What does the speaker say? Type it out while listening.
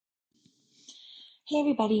Hey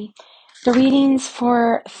everybody. The readings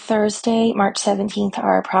for Thursday, March 17th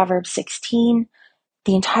are Proverbs 16,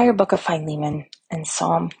 the entire book of Philemon, and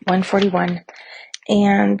Psalm 141.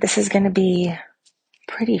 And this is going to be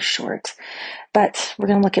pretty short, but we're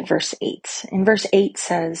going to look at verse 8. And verse 8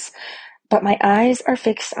 says, "But my eyes are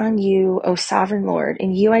fixed on you, O sovereign Lord.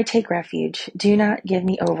 In you I take refuge. Do not give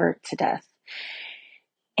me over to death."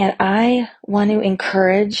 And I want to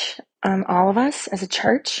encourage all of us as a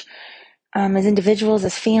church, as individuals,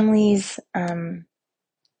 as families,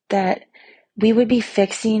 that we would be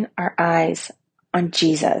fixing our eyes on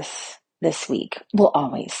Jesus this week. Well,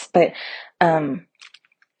 always, but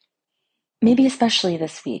maybe especially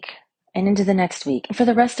this week and into the next week and for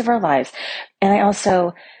the rest of our lives. And I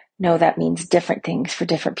also know that means different things for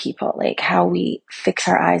different people. Like how we fix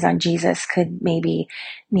our eyes on Jesus could maybe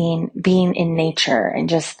mean being in nature and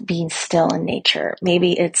just being still in nature.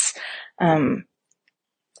 Maybe it's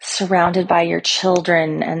surrounded by your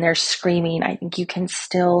children and they're screaming. I think you can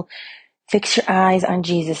still fix your eyes on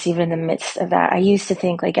Jesus even in the midst of that. I used to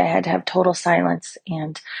think like I had to have total silence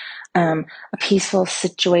and a peaceful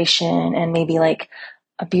situation and maybe like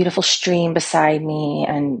a beautiful stream beside me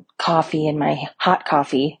and hot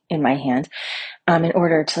coffee in my hand, in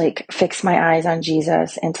order to like fix my eyes on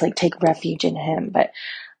Jesus and to like take refuge in him. But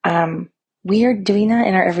we are doing that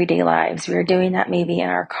in our everyday lives. We are doing that maybe in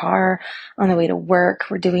our car on the way to work.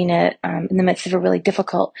 We're doing it in the midst of a really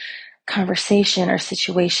difficult conversation or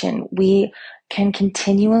situation. We can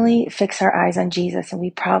continually fix our eyes on Jesus, and we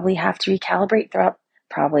probably have to recalibrate throughout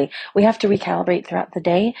the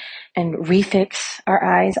day and refix our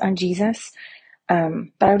eyes on Jesus. But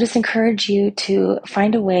I would just encourage you to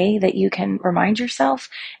find a way that you can remind yourself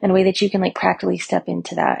and a way that you can like practically step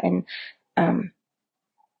into that and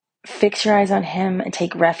fix your eyes on him and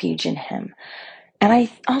take refuge in him. And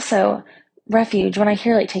I also, refuge, when I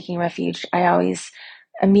hear like taking refuge, I always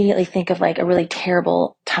immediately think of like a really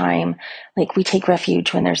terrible time. Like we take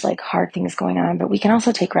refuge when there's like hard things going on, but we can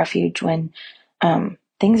also take refuge when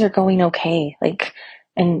things are going okay.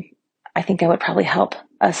 And I think that would probably help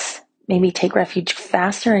us maybe take refuge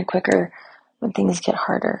faster and quicker when things get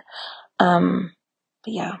harder. But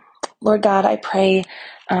yeah, Lord God, I pray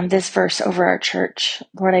this verse over our church.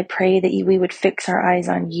 Lord, I pray that we would fix our eyes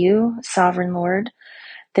on you, sovereign Lord,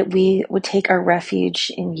 that we would take our refuge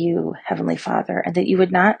in you, Heavenly Father, and that you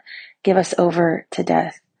would not give us over to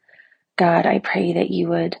death. God, I pray that you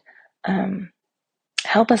would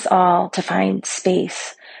help us all to find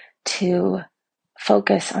space to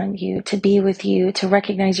focus on you, to be with you, to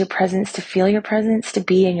recognize your presence, to feel your presence, to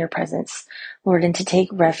be in your presence, Lord, and to take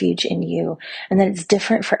refuge in you, and that it's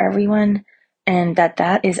different for everyone and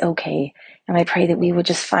that is okay. And I pray that we would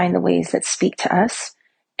just find the ways that speak to us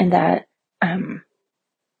and that,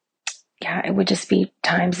 it would just be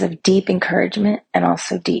times of deep encouragement and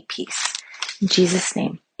also deep peace. In Jesus'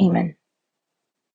 name, amen.